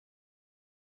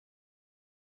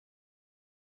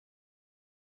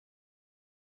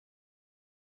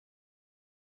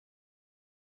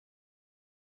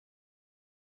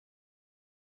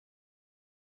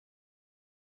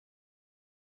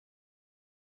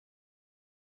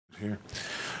Here.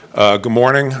 Good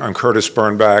morning. I'm Curtis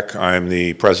Birnbach. I'm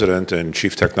the President and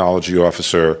Chief Technology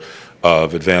Officer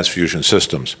of Advanced Fusion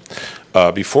Systems.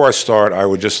 Before I start, I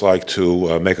would just like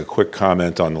to make a quick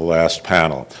comment on the last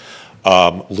panel.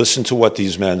 Listen to what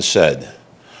these men said.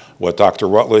 What Dr.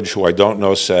 Rutledge, who I don't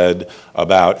know, said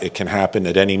about it can happen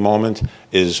at any moment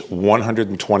is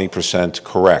 120%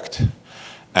 correct.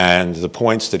 And the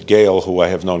points that Gail, who I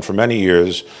have known for many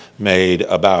years, made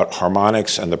about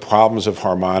harmonics and the problems of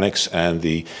harmonics and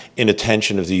the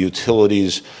inattention of the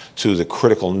utilities to the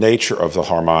critical nature of the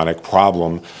harmonic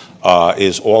problem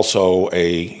is also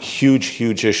a huge,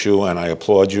 huge issue, and I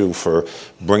applaud you for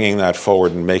bringing that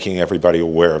forward and making everybody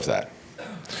aware of that.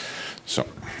 So,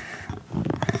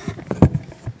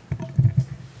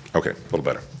 okay, a little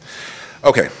better.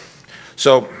 Okay,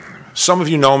 so some of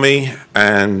you know me,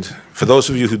 and for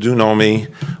those of you who do know me,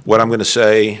 what I'm going to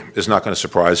say is not going to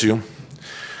surprise you.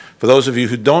 For those of you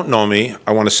who don't know me,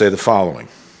 I want to say the following.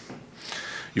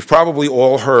 You've probably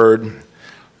all heard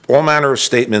all manner of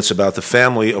statements about the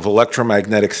family of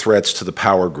electromagnetic threats to the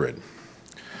power grid.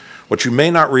 What you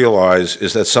may not realize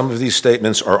is that some of these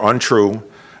statements are untrue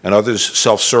and others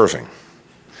self-serving.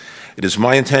 It is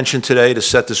my intention today to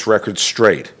set this record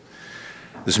straight.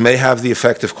 This may have the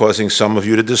effect of causing some of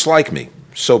you to dislike me.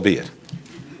 So be it.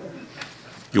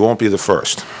 You won't be the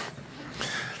first.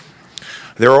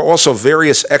 There are also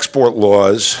various export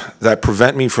laws that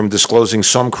prevent me from disclosing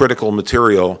some critical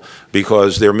material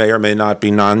because there may or may not be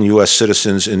non-U.S.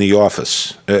 citizens in the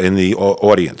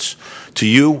audience. To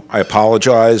you, I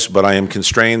apologize, but I am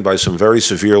constrained by some very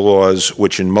severe laws,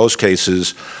 which in most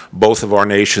cases, both of our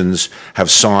nations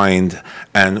have signed,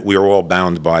 and we are all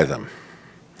bound by them.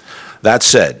 That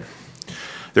said,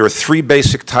 there are three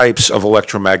basic types of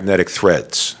electromagnetic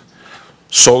threats: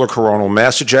 solar coronal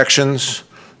mass ejections,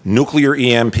 nuclear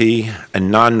EMP, and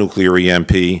non-nuclear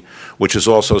EMP, which is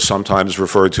also sometimes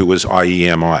referred to as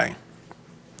IEMI.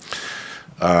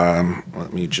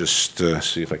 Let me just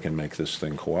see if I can make this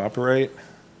thing cooperate.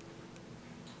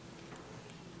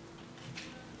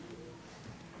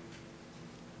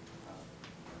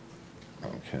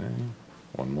 Okay,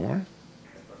 one more.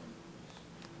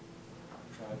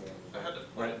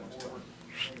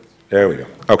 There we go.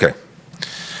 Okay.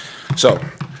 So,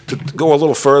 to go a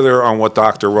little further on what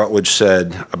Dr. Rutledge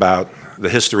said about the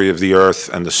history of the Earth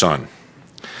and the Sun.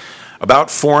 About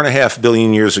 4.5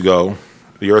 billion years ago,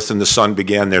 the Earth and the Sun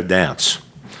began their dance.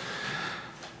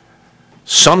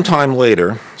 Sometime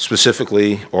later,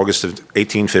 specifically August of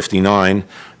 1859,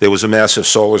 there was a massive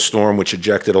solar storm which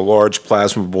ejected a large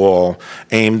plasma ball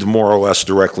aimed more or less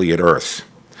directly at Earth.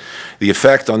 The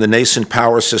effect on the nascent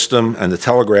power system and the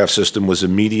telegraph system was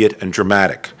immediate and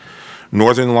dramatic.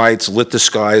 Northern lights lit the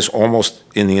skies almost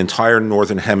in the entire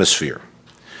northern hemisphere.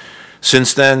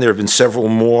 Since then, there have been several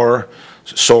more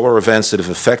solar events that have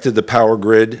affected the power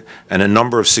grid and a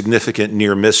number of significant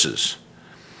near misses.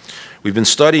 We've been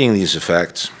studying these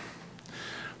effects,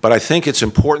 but I think it's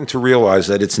important to realize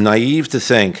that it's naive to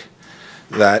think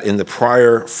that in the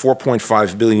prior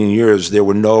 4.5 billion years there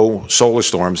were no solar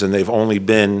storms, and they've only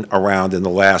been around in the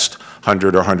last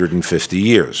 100 or 150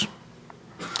 years.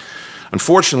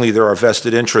 Unfortunately, there are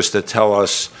vested interests that tell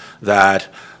us that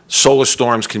solar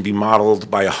storms can be modeled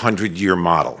by a 100-year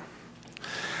model.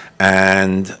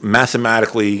 And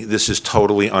mathematically, this is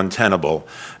totally untenable.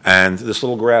 And this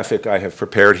little graphic I have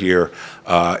prepared here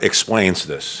explains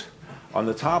this. On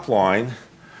the top line,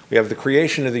 we have the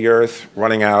creation of the Earth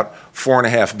running out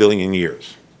 4.5 billion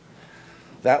years.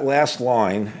 That last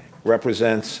line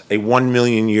represents a 1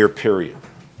 million year period.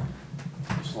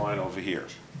 This line over here.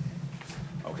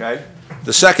 Okay?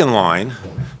 The second line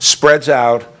spreads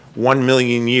out 1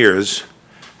 million years,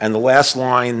 and the last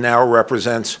line now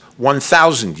represents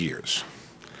 1,000 years.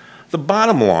 The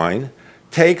bottom line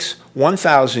takes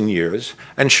 1,000 years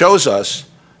and shows us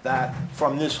that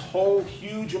from this whole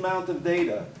huge amount of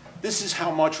data, this is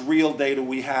how much real data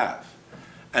we have.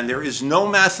 And there is no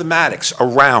mathematics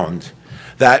around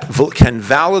that can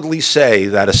validly say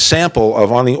that a sample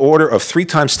of on the order of 3 ×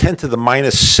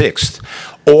 10⁻⁶,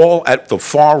 all at the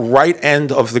far right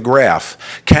end of the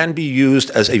graph, can be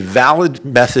used as a valid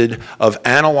method of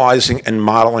analyzing and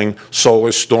modeling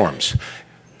solar storms.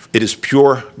 It is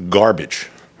pure garbage.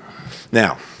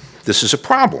 Now, this is a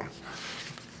problem.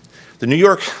 The New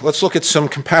York, let's look at some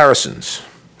comparisons.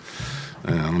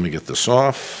 Let me get this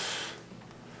off.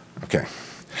 Okay.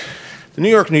 The New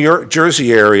York,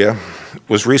 Jersey area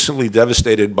was recently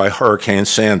devastated by Hurricane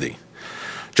Sandy,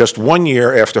 just 1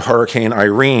 year after Hurricane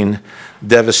Irene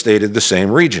devastated the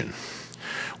same region.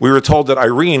 We were told that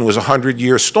Irene was a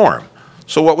 100-year storm.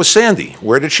 So what was Sandy?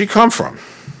 Where did she come from?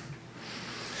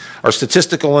 Our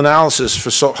statistical analysis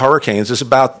for hurricanes is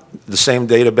about the same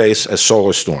database as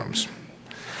solar storms.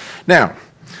 Now,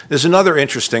 there's another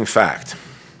interesting fact.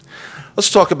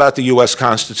 Let's talk about the U.S.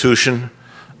 Constitution,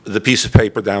 the piece of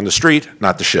paper down the street,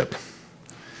 not the ship.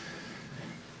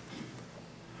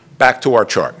 Back to our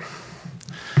chart.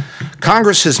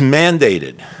 Congress has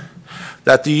mandated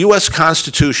that the U.S.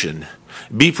 Constitution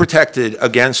be protected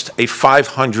against a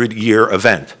 500-year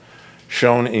event,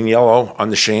 shown in yellow on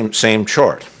the same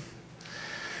chart.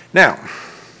 Now,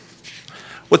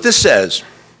 what this says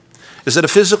is that a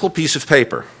physical piece of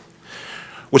paper,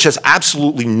 which has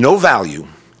absolutely no value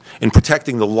in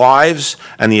protecting the lives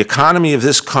and the economy of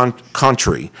this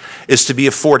country, is to be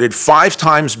afforded 5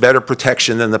 times better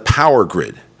protection than the power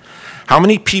grid. How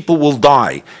many people will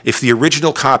die if the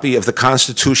original copy of the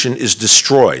Constitution is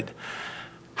destroyed?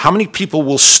 How many people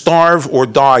will starve or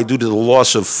die due to the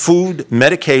loss of food,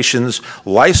 medications,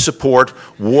 life support,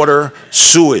 water,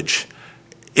 sewage,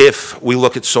 if we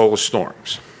look at solar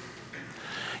storms?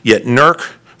 Yet NERC,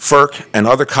 FERC, and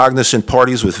other cognizant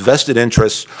parties with vested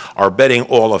interests are betting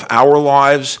all of our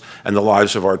lives and the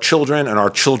lives of our children and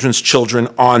our children's children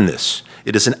on this.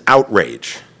 It is an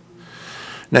outrage.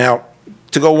 Now,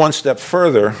 to go one step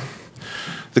further,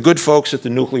 the good folks at the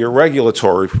Nuclear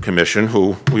Regulatory Commission,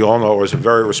 who we all know is a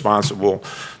very responsible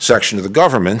section of the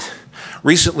government,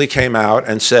 recently came out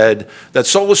and said that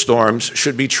solar storms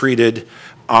should be treated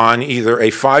on either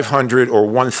a 500 or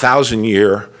 1,000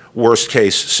 year worst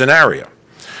case scenario.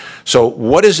 So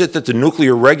what is it that the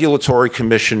Nuclear Regulatory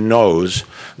Commission knows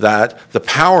that the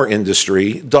power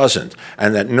industry doesn't,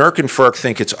 and that NERC and FERC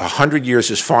think it's 100 years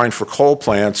is fine for coal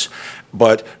plants,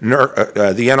 but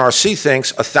the NRC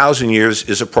thinks 1,000 years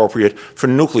is appropriate for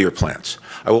nuclear plants?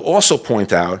 I will also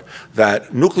point out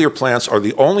that nuclear plants are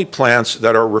the only plants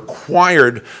that are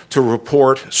required to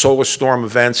report solar storm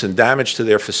events and damage to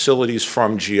their facilities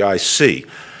from GIC.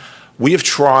 We have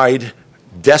tried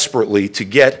desperately to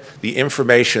get the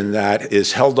information that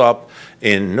is held up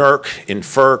in NERC, in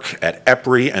FERC, at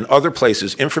EPRI, and other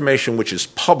places, information which is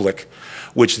public,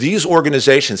 which these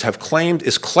organizations have claimed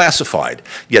is classified,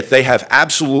 yet they have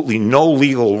absolutely no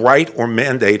legal right or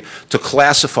mandate to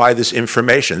classify this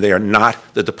information. They are not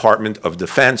the Department of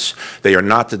Defense. They are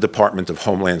not the Department of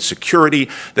Homeland Security.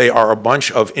 They are a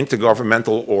bunch of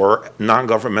intergovernmental or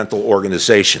non-governmental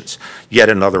organizations. Yet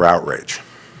another outrage.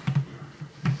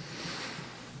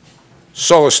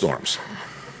 Solar storms.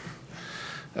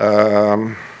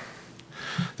 The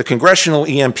Congressional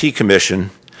EMP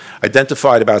Commission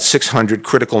identified about 600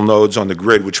 critical nodes on the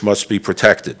grid which must be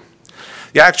protected.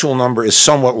 The actual number is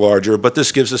somewhat larger, but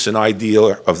this gives us an idea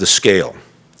of the scale.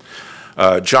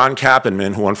 John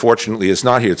Kappenman, who unfortunately is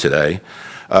not here today,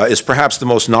 is perhaps the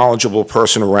most knowledgeable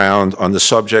person around on the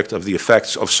subject of the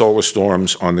effects of solar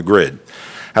storms on the grid.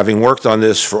 Having worked on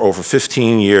this for over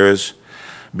 15 years,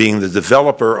 being the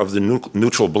developer of the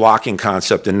neutral blocking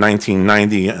concept in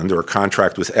 1990 under a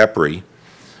contract with EPRI.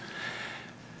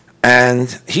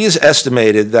 And he has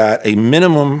estimated that a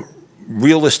minimum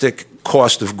realistic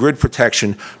cost of grid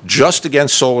protection just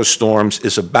against solar storms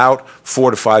is about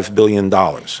 $4 to $5 billion.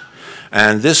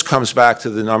 And this comes back to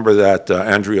the number that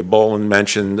Andrea Boland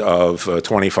mentioned of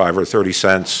 25 or 30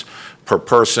 cents per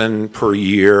person per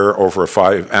year over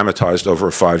amortized over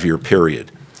a 5-year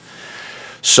period.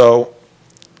 So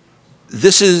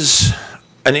this is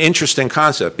an interesting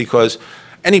concept because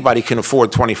anybody can afford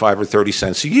 25 or 30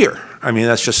 cents a year. I mean,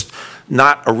 that's just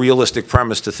not a realistic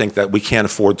premise to think that we can't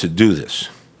afford to do this.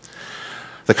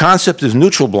 The concept of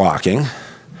neutral blocking,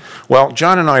 well,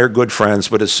 John and I are good friends,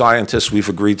 but as scientists, we've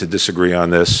agreed to disagree on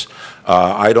this.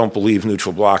 I don't believe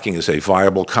neutral blocking is a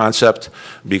viable concept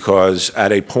because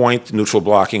at a point, neutral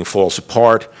blocking falls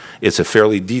apart. It's a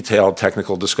fairly detailed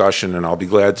technical discussion, and I'll be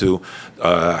glad to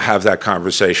have that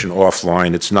conversation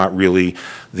offline. It's not really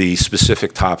the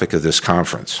specific topic of this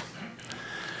conference.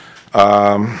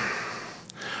 But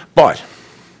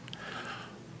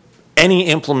any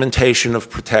implementation of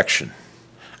protection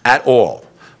at all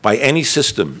by any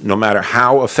system, no matter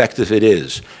how effective it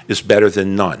is better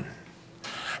than none.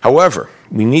 However,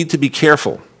 we need to be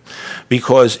careful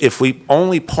because if we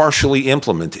only partially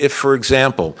implement, if, for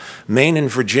example, Maine and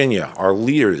Virginia are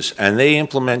leaders and they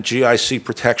implement GIC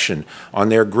protection on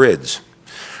their grids,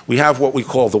 we have what we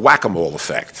call the whack-a-mole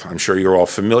effect. I'm sure you're all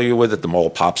familiar with it. The mole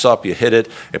pops up, you hit it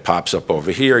pops up over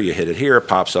here, you hit it here, it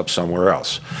pops up somewhere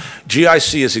else.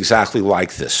 GIC is exactly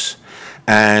like this.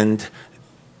 And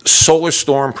solar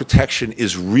storm protection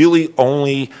is really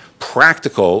only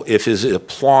practical if it is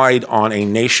applied on a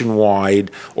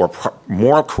nationwide, or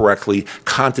more correctly,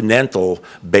 continental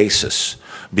basis,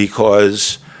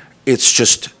 because it's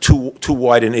just too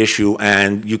wide an issue,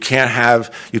 and you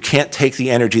can't take the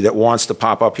energy that wants to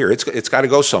pop up here. It's got to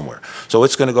go somewhere. So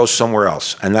it's going to go somewhere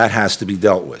else, and that has to be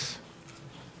dealt with.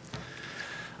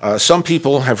 Some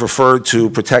people have referred to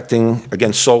protecting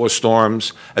against solar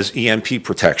storms as EMP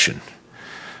protection.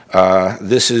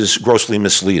 This is grossly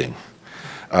misleading.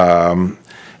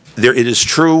 It is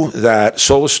true that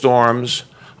solar storms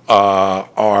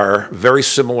are very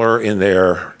similar in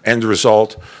their end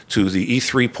result to the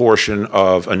E3 portion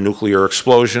of a nuclear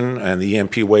explosion and the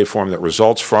EMP waveform that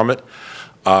results from it,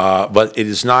 but it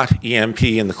is not EMP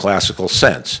in the classical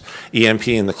sense. EMP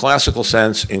in the classical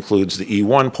sense includes the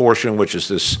E1 portion, which is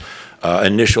this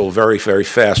initial very, very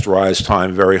fast rise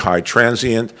time, very high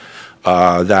transient,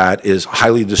 that is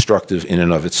highly destructive in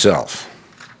and of itself.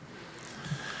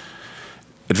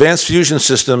 Advanced Fusion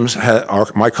Systems,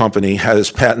 my company,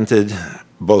 has patented,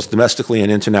 both domestically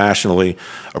and internationally,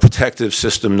 a protective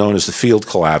system known as the field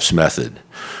collapse method,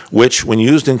 which, when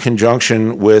used in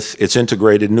conjunction with its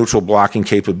integrated neutral blocking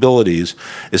capabilities,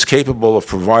 is capable of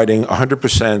providing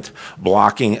 100%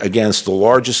 blocking against the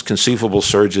largest conceivable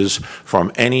surges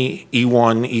from any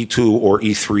E1, E2, or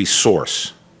E3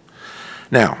 source.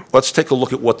 Now, let's take a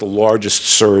look at what the largest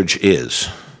surge is.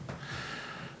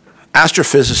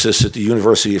 Astrophysicists at the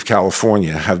University of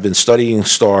California have been studying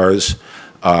stars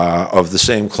of the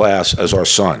same class as our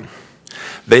sun.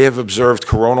 They have observed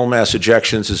coronal mass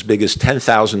ejections as big as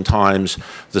 10,000 times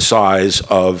the size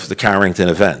of the Carrington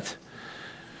event.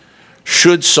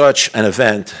 Should such an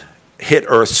event hit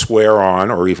Earth square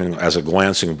on, or even as a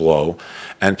glancing blow,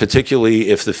 and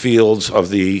particularly if the fields of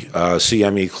the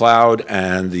CME cloud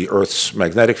and the Earth's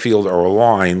magnetic field are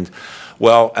aligned,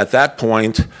 well, at that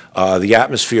point, the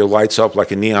atmosphere lights up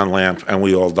like a neon lamp and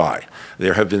we all die.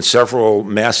 There have been several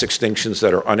mass extinctions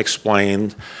that are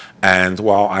unexplained, and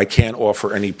while I can't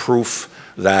offer any proof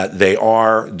that they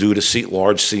are due to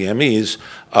large CMEs,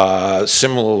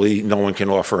 similarly, no one can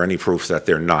offer any proof that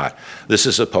they're not. This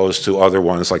is opposed to other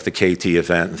ones like the KT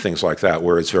event and things like that,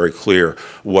 where it's very clear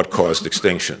what caused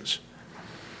extinctions.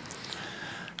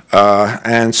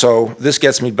 And so this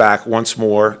gets me back once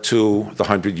more to the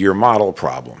 100-year model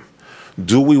problem.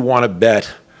 Do we want to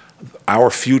bet our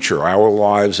future, our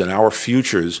lives and our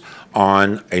futures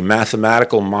on a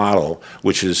mathematical model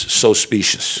which is so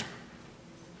specious?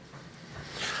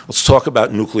 Let's talk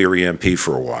about nuclear EMP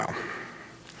for a while.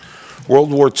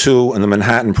 World War II and the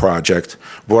Manhattan Project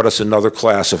brought us another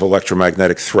class of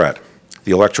electromagnetic threat,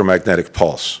 the electromagnetic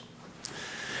pulse.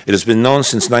 It has been known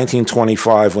since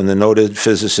 1925, when the noted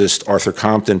physicist Arthur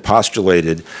Compton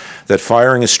postulated that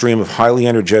firing a stream of highly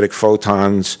energetic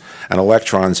photons and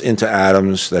electrons into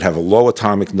atoms that have a low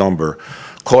atomic number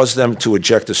caused them to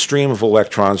eject a stream of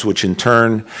electrons, which in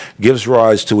turn gives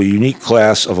rise to a unique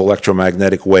class of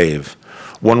electromagnetic wave,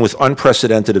 one with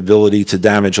unprecedented ability to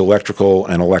damage electrical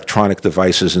and electronic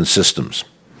devices and systems.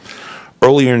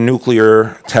 Earlier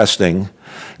nuclear testing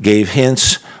gave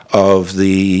hints of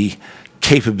the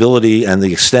capability and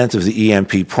the extent of the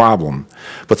EMP problem,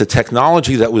 but the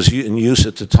technology that was in use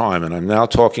at the time, and I'm now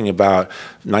talking about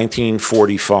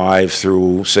 1945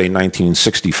 through, say,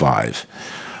 1965,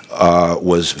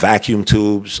 was vacuum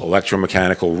tubes,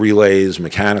 electromechanical relays,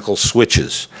 mechanical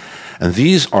switches. And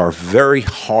these are very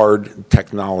hard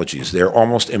technologies. They're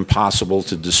almost impossible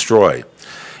to destroy.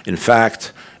 In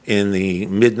fact, in the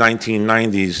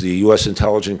mid-1990s, the U.S.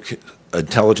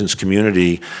 intelligence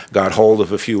community got hold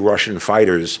of a few Russian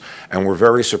fighters and were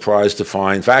very surprised to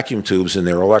find vacuum tubes in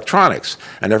their electronics.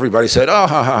 And everybody said, oh,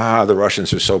 ha, ha, ha, the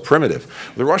Russians are so primitive.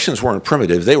 The Russians weren't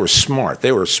primitive. They were smart.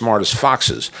 They were as smart as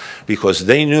foxes, because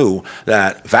they knew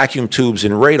that vacuum tubes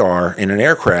in radar in an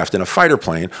aircraft, in a fighter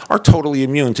plane, are totally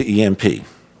immune to EMP.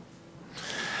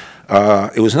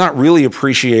 It was not really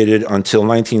appreciated until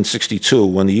 1962,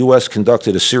 when the U.S.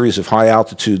 conducted a series of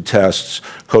high-altitude tests,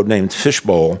 codenamed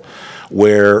Fishbowl,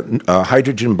 where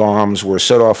hydrogen bombs were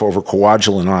set off over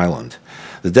Kwajalein Island.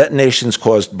 The detonations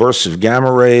caused bursts of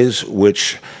gamma rays,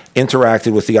 which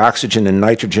interacted with the oxygen and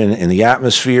nitrogen in the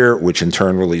atmosphere, which in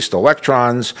turn released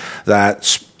electrons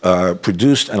that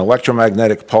produced an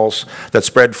electromagnetic pulse that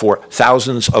spread for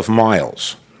thousands of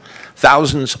miles.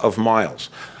 Thousands of miles.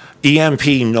 EMP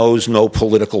knows no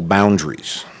political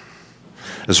boundaries.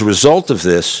 As a result of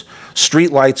this,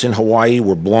 street lights in Hawaii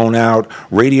were blown out,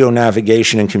 radio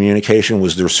navigation and communication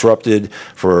was disrupted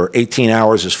for 18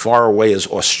 hours as far away as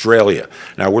Australia.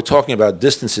 Now, we're talking about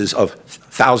distances of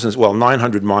thousands, well,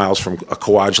 900 miles from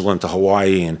Kwajalein to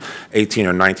Hawaii and 18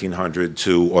 or 1900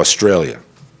 to Australia.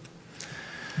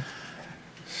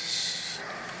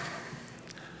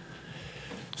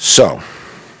 So,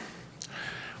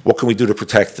 what can we do to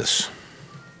protect this?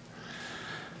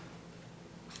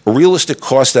 A realistic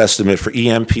cost estimate for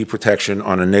EMP protection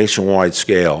on a nationwide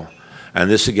scale, and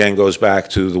this again goes back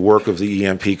to the work of the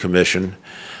EMP Commission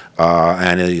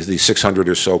and the 600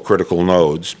 or so critical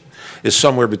nodes, is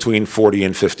somewhere between $40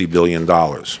 and $50 billion.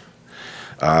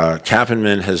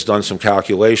 Kappenman has done some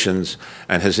calculations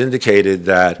and has indicated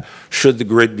that should the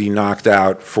grid be knocked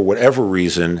out for whatever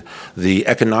reason, the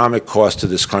economic cost to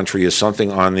this country is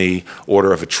something on the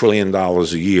order of $1 trillion a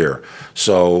year.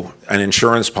 So an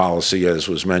insurance policy, as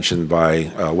was mentioned by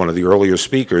one of the earlier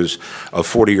speakers, of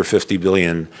 40 or 50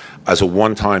 billion as a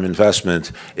one-time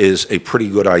investment is a pretty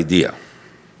good idea.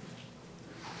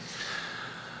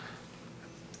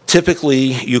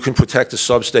 Typically, you can protect a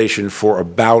substation for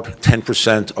about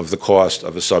 10% of the cost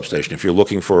of a substation. If you're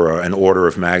looking for an order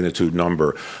of magnitude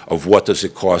number of what does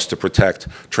it cost to protect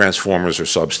transformers or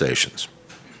substations.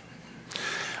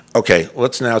 Okay,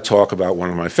 let's now talk about one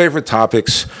of my favorite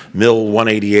topics, MIL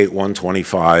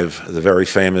 188-125, the very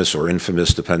famous or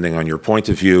infamous, depending on your point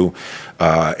of view,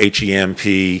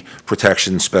 HEMP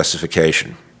protection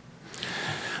specification.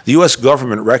 The U.S.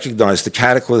 government recognized the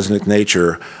cataclysmic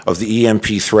nature of the EMP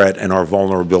threat and our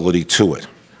vulnerability to it.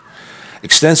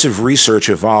 Extensive research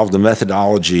evolved a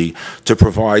methodology to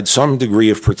provide some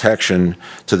degree of protection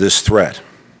to this threat.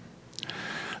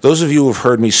 Those of you who have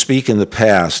heard me speak in the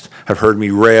past have heard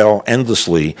me rail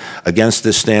endlessly against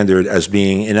this standard as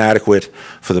being inadequate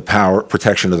for the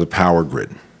protection of the power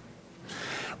grid.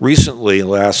 Recently, the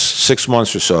last 6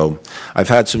 months or so, I've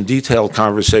had some detailed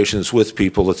conversations with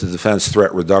people at the Defense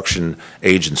Threat Reduction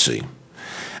Agency.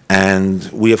 And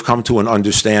we have come to an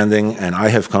understanding, and I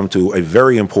have come to a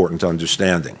very important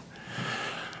understanding.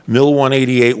 MIL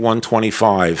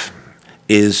 188-125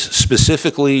 is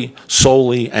specifically,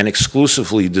 solely, and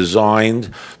exclusively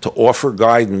designed to offer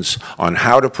guidance on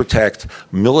how to protect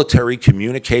military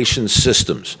communication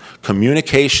systems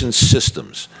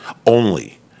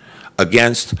only,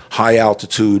 against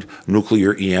high-altitude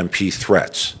nuclear EMP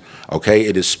threats. Okay?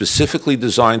 It is specifically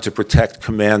designed to protect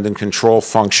command and control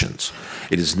functions.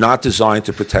 It is not designed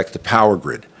to protect the power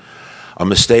grid. A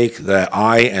mistake that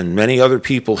I and many other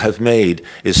people have made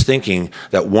is thinking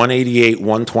that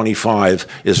 188-125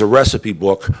 is a recipe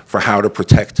book for how to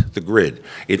protect the grid.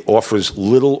 It offers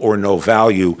little or no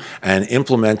value, and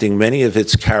implementing many of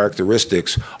its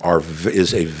characteristics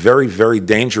is a very, very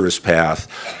dangerous path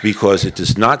because it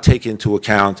does not take into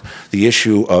account the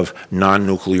issue of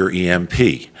non-nuclear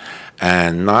EMP.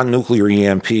 And non-nuclear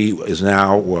EMP is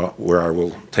now where I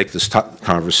will take this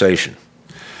conversation.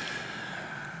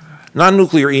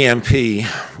 Non-nuclear EMP,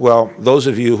 well, those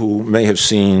of you who may have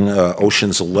seen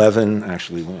Ocean's 11,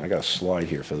 actually, I got a slide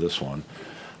here for this one.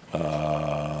 Hold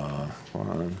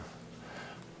on.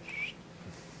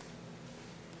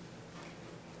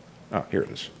 Oh, here it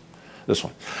is. This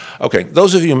one. Okay,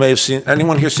 those of you may have seen,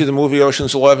 anyone here see the movie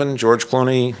Ocean's 11? George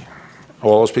Clooney?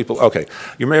 All those people? Okay.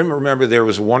 You may remember there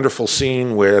was a wonderful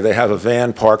scene where they have a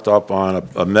van parked up on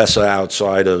a mesa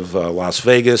outside of Las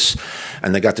Vegas,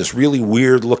 and they got this really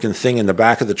weird looking thing in the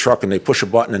back of the truck, and they push a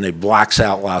button and it blacks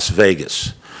out Las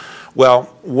Vegas. Well,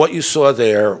 what you saw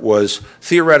there was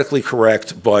theoretically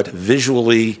correct, but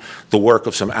visually the work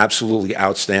of some absolutely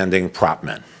outstanding prop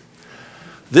men.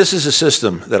 This is a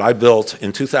system that I built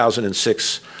in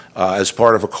 2006 as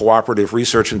part of a cooperative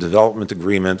research and development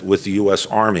agreement with the U.S.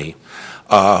 Army,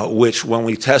 which, when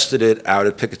we tested it out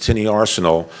at Picatinny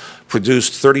Arsenal,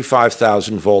 produced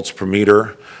 35,000 volts per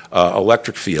meter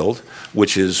electric field,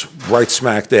 which is right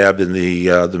smack dab in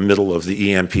the middle of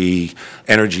the EMP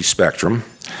energy spectrum.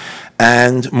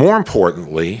 And more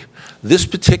importantly, this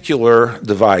particular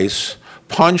device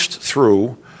punched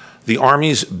through the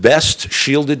Army's best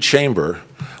shielded chamber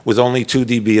with only 2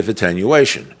 dB of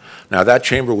attenuation. Now, that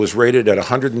chamber was rated at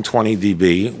 120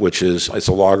 dB, which is, it's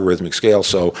a logarithmic scale,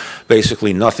 so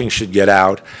basically nothing should get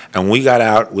out, and we got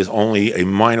out with only a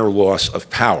minor loss of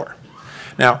power.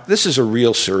 Now, this is a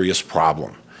real serious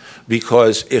problem,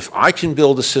 because if I can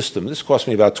build a system, this cost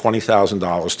me about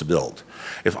 $20,000 to build.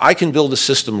 If I can build a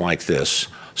system like this,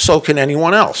 so can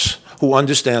anyone else who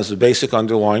understands the basic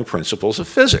underlying principles of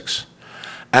physics.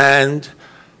 And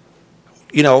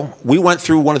you know, we went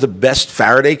through one of the best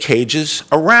Faraday cages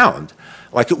around,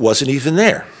 like it wasn't even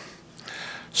there.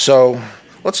 So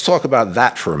let's talk about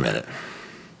that for a minute.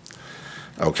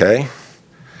 Okay?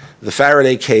 The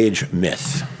Faraday cage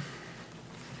myth.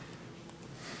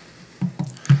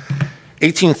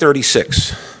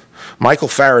 1836, Michael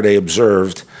Faraday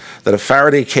observed that a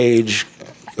Faraday cage,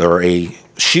 or a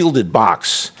shielded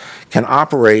box, can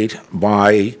operate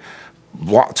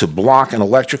to block an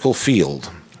electrical field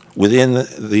within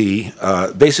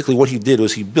basically what he did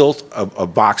was he built a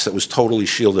box that was totally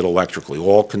shielded electrically,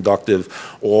 all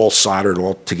conductive, all soldered,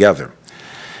 all together.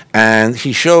 And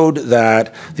he showed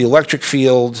that the electric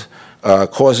field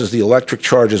causes the electric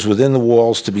charges within the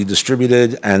walls to be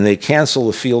distributed, and they cancel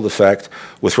the field effect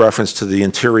with reference to the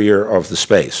interior of the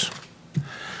space.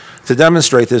 To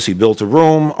demonstrate this, he built a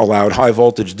room, allowed high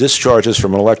voltage discharges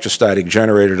from an electrostatic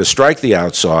generator to strike the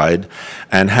outside,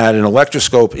 and had an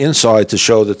electroscope inside to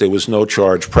show that there was no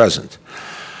charge present.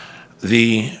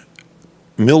 The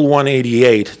MIL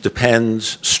 188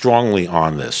 depends strongly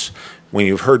on this. When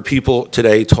you've heard people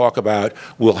today talk about,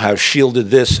 we'll have shielded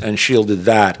this and shielded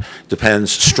that,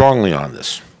 depends strongly on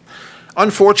this.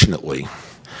 Unfortunately,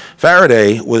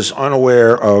 Faraday was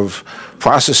unaware of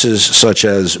processes such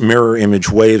as mirror image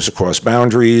waves across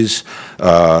boundaries,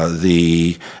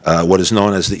 what is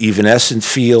known as the evanescent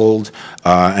field,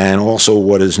 and also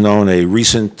what is known a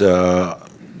recent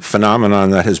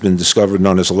phenomenon that has been discovered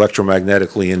known as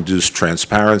electromagnetically induced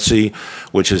transparency,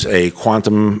 which is a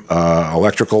quantum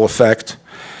electrical effect.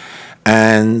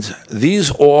 And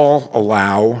these all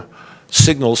allow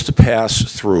signals to pass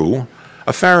through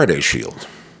a Faraday shield.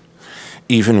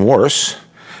 Even worse,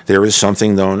 there is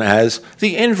something known as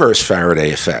the inverse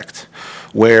Faraday effect,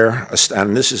 where,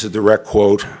 and this is a direct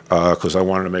quote because I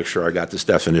wanted to make sure I got this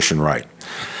definition right.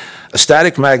 A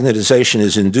static magnetization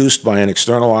is induced by an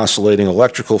external oscillating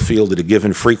electrical field at a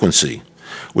given frequency,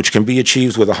 which can be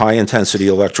achieved with a high-intensity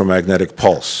electromagnetic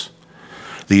pulse.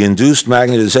 The induced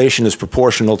magnetization is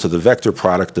proportional to the vector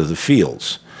product of the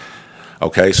fields.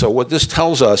 Okay, so what this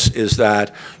tells us is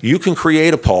that you can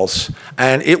create a pulse,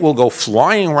 and it will go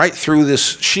flying right through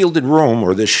this shielded room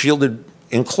or this shielded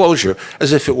enclosure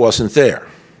as if it wasn't there.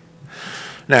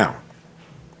 Now,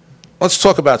 let's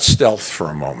talk about stealth for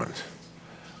a moment.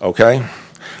 Okay?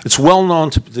 It's well known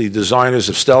to the designers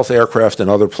of stealth aircraft and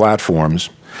other platforms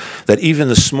that even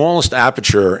the smallest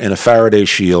aperture in a Faraday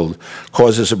shield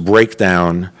causes a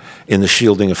breakdown in the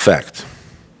shielding effect.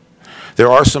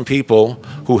 There are some people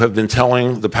who have been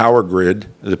telling the power grid,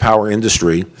 the power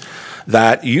industry,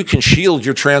 that you can shield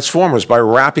your transformers by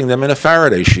wrapping them in a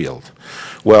Faraday shield.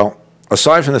 Well,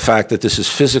 aside from the fact that this is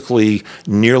physically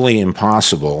nearly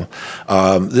impossible,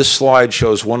 this slide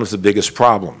shows one of the biggest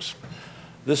problems.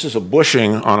 This is a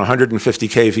bushing on a 150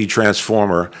 kV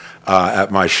transformer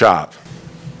at my shop.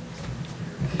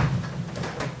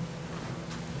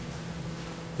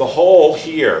 The hole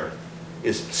here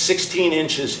is 16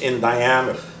 inches in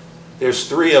diameter. There's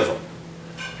 3 of them.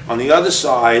 On the other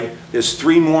side, there's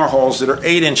 3 more holes that are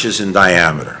 8 inches in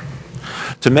diameter.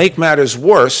 To make matters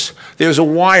worse, there's a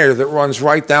wire that runs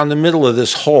right down the middle of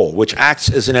this hole, which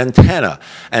acts as an antenna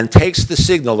and takes the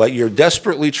signal that you're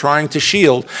desperately trying to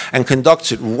shield and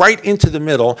conducts it right into the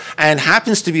middle and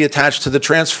happens to be attached to the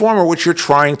transformer which you're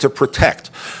trying to protect.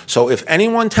 So if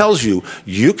anyone tells you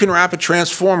you can wrap a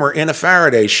transformer in a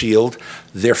Faraday shield,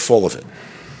 they're full of it.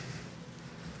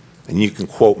 And you can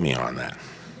quote me on that.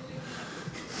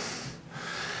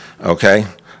 Okay?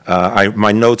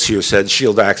 My notes here said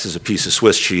shield acts as a piece of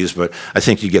Swiss cheese, but I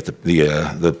think you get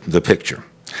the picture.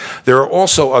 There are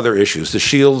also other issues. The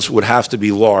shields would have to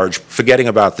be large, forgetting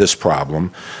about this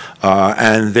problem,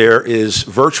 and there is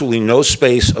virtually no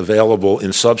space available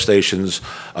in substations.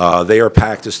 They are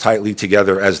packed as tightly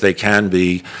together as they can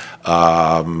be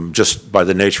just by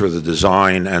the nature of the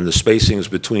design, and the spacings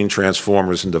between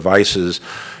transformers and devices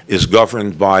is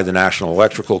governed by the National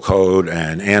Electrical Code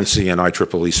and ANSI and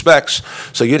IEEE specs,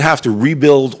 so you'd have to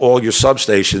rebuild all your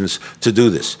substations to do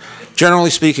this.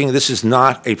 Generally speaking, this is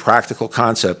not a practical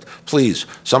concept. Please,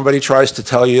 somebody tries to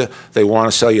tell you they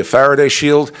want to sell you a Faraday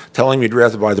shield, tell them you'd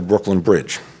rather buy the Brooklyn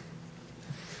Bridge.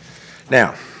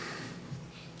 Now,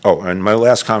 oh, and my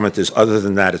last comment is, other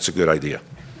than that, it's a good idea.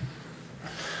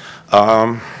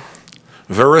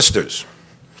 Varistors.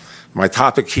 My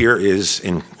topic here is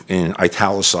in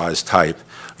italicized type.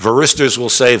 Varistors will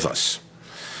save us.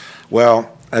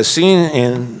 Well, as seen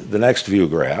in the next view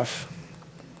graph,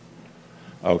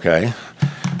 okay,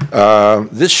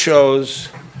 this shows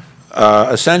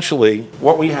essentially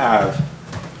what we have.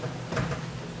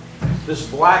 This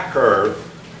black curve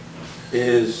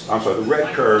is, I'm sorry, the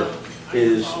red curve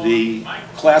is the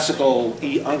classical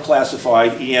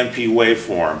unclassified EMP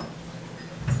waveform.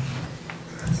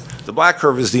 The black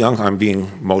curve is the, I'm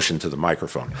being motioned to the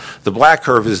microphone. The black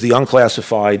curve is the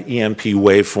unclassified EMP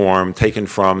waveform taken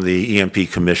from the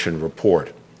EMP Commission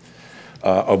report.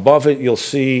 Above it, you'll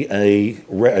see a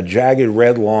jagged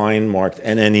red line marked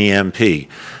NNEMP.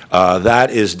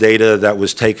 That is data that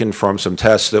was taken from some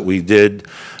tests that we did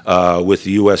with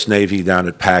the U.S. Navy down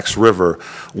at Pax River,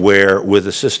 where with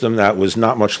a system that was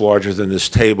not much larger than this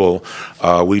table,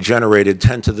 we generated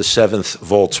 10 to the 7th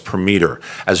volts per meter,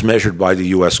 as measured by the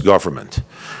U.S. government.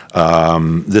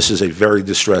 This is a very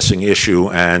distressing issue,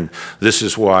 and this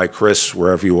is why, Chris,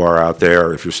 wherever you are out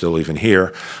there, if you're still even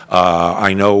here,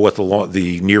 I know what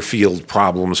the near-field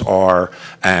problems are,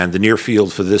 and the near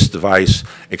field for this device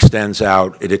extends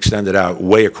out. It extended out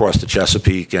way across the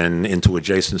Chesapeake and into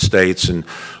adjacent states, and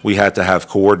we had to have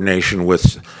coordination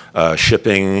with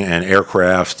shipping and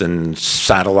aircraft and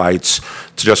satellites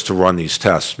just to run these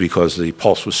tests because the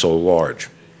pulse was so large.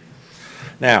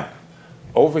 Now,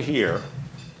 over here,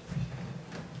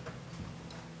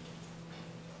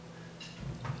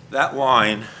 that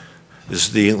line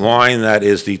is the line that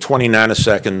is the 20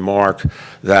 nanosecond mark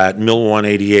that MIL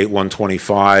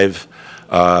 188-125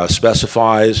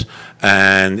 specifies,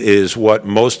 and is what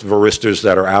most varistors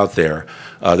that are out there.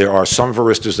 There are some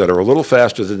varistors that are a little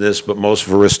faster than this, but most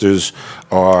varistors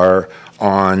are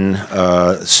on,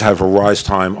 have a rise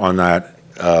time on that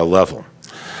level.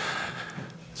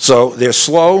 So they're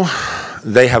slow.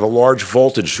 They have a large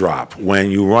voltage drop. When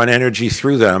you run energy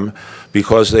through them,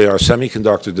 because they are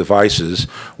semiconductor devices,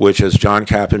 which, as John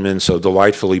Kappenman so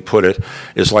delightfully put it,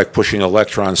 is like pushing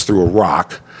electrons through a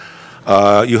rock,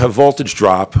 you have voltage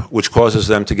drop, which causes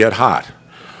them to get hot.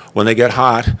 When they get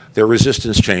hot, their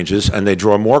resistance changes, and they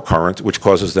draw more current, which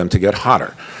causes them to get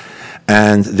hotter.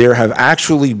 And there have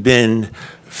actually been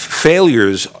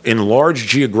failures in large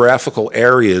geographical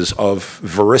areas of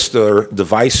varistor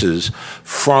devices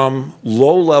from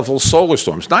low-level solar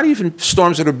storms, not even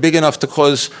storms that are big enough to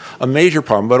cause a major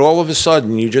problem, but all of a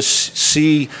sudden you just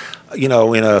see, you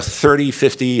know, in a 30,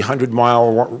 50,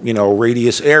 100-mile, you know,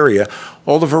 radius area,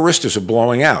 all the varistors are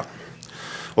blowing out.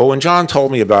 Well, when John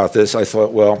told me about this, I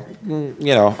thought, well, you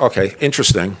know, okay,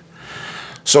 interesting.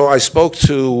 So I spoke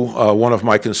to one of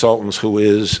my consultants who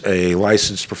is a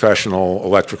licensed professional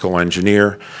electrical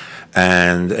engineer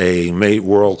and a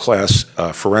world-class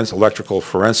electrical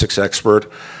forensics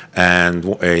expert and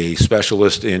a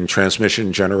specialist in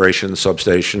transmission, generation,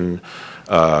 substation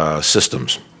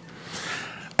systems.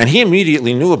 And he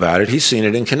immediately knew about it. He's seen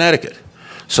it in Connecticut.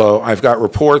 So I've got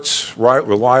reports,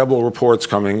 reliable reports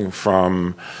coming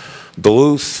from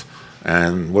Duluth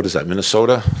and, what is that,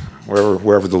 Minnesota?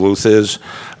 Wherever Duluth is.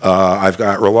 I've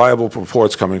got reliable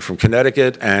reports coming from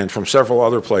Connecticut and from several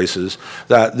other places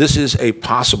that this is a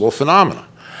possible phenomenon.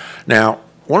 Now,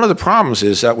 one of the problems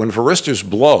is that when varistors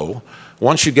blow,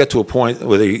 once you get to a point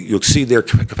where you exceed their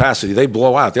capacity, they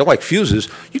blow out. They're like fuses.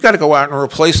 You've got to go out and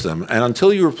replace them. And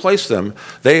until you replace them,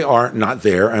 they are not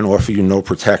there and offer you no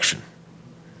protection.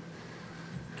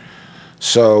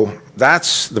 So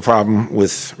that's the problem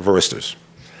with varistors.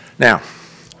 Now,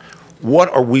 what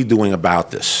are we doing about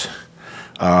this?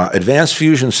 Advanced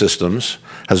Fusion Systems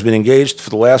has been engaged for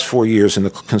the last 4 years in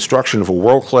the construction of a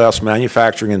world-class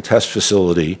manufacturing and test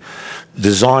facility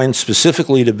designed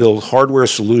specifically to build hardware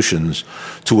solutions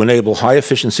to enable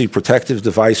high-efficiency protective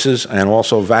devices and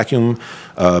also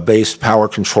vacuum-based power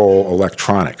control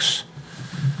electronics.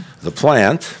 The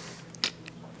plant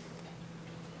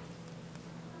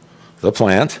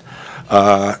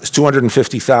is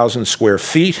 250,000 square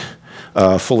feet.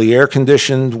 Fully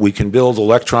air-conditioned. We can build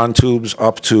electron tubes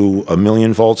up to 1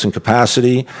 million volts in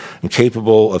capacity and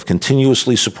capable of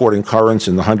continuously supporting currents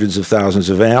in the hundreds of thousands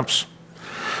of amps.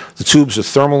 The tubes are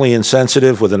thermally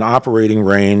insensitive with an operating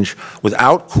range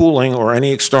without cooling or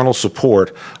any external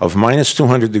support of minus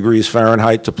 200 degrees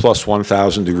Fahrenheit to plus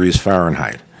 1,000 degrees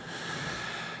Fahrenheit.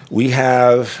 We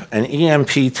have an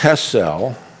EMP test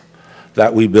cell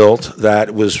that we built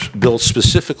that was built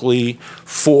specifically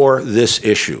for this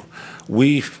issue.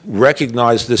 We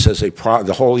recognize this as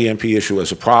the whole EMP issue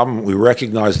as a problem. We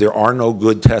recognize there are no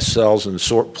good test cells and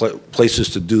places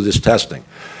to do this testing.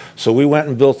 So we went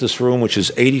and built this room, which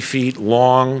is 80 feet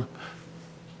long.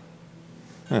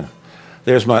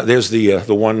 There's the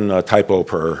one typo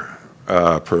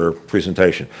per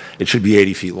presentation. It should be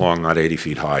 80 feet long, not 80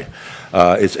 feet high.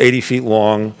 It's 80 feet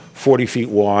long, 40 feet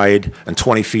wide, and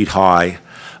 20 feet high.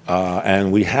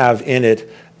 And we have in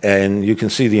it, and you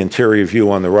can see the interior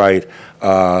view on the right,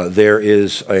 there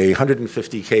is a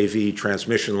 150 kV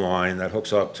transmission line that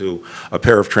hooks up to a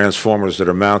pair of transformers that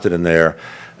are mounted in there.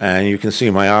 And you can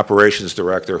see my operations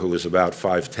director, who is about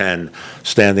 5'10",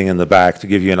 standing in the back to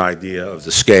give you an idea of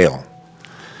the scale.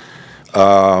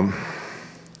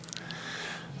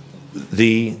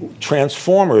 The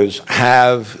transformers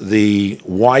have the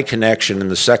Y connection in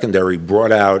the secondary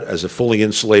brought out as a fully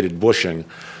insulated bushing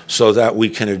so that we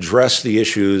can address the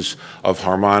issues of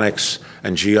harmonics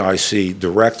and GIC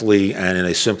directly and in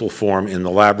a simple form in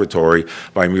the laboratory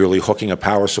by merely hooking a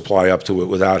power supply up to it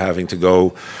without having to go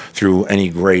through any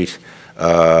great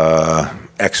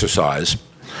exercise.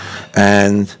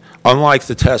 And unlike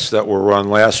the tests that were run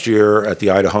last year at the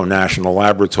Idaho National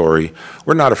Laboratory,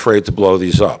 we're not afraid to blow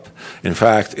these up. In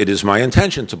fact, it is my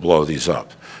intention to blow these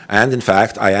up. And in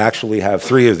fact, I actually have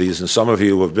 3 of these, and some of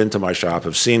you who have been to my shop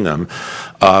have seen them,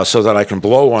 so that I can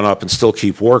blow one up and still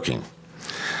keep working.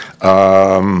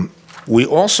 We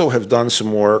also have done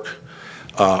some work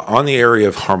on the area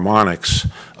of harmonics,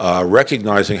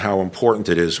 recognizing how important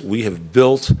it is. We have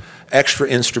built extra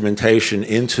instrumentation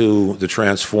into the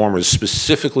transformers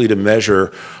specifically to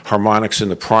measure harmonics in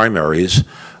the primaries.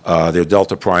 They're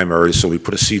delta primaries, so we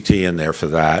put a CT in there for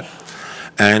that.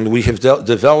 And we have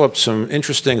developed some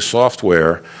interesting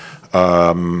software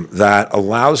that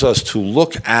allows us to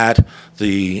look at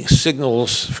the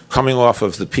signals coming off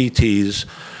of the PTs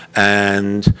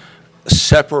and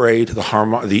separate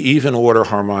the even order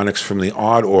harmonics from the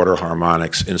odd order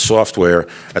harmonics in software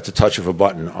at the touch of a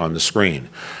button on the screen.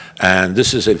 And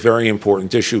this is a very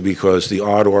important issue because the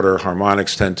odd order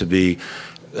harmonics tend to be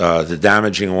the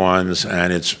damaging ones,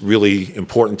 and it's really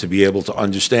important to be able to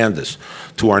understand this.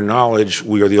 To our knowledge,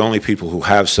 we are the only people who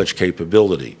have such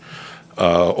capability.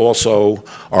 Also,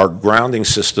 our grounding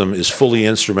system is fully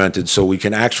instrumented, so we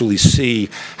can actually see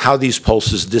how these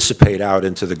pulses dissipate out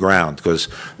into the ground, because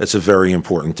that's a very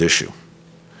important issue.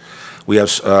 We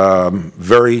have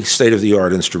very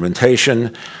state-of-the-art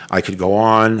instrumentation. I could go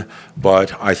on,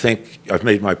 but I think I've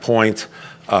made my point.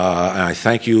 And I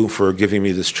thank you for giving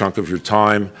me this chunk of your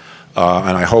time,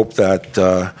 and I hope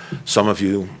that some of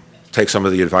you take some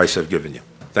of the advice I've given you.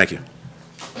 Thank you.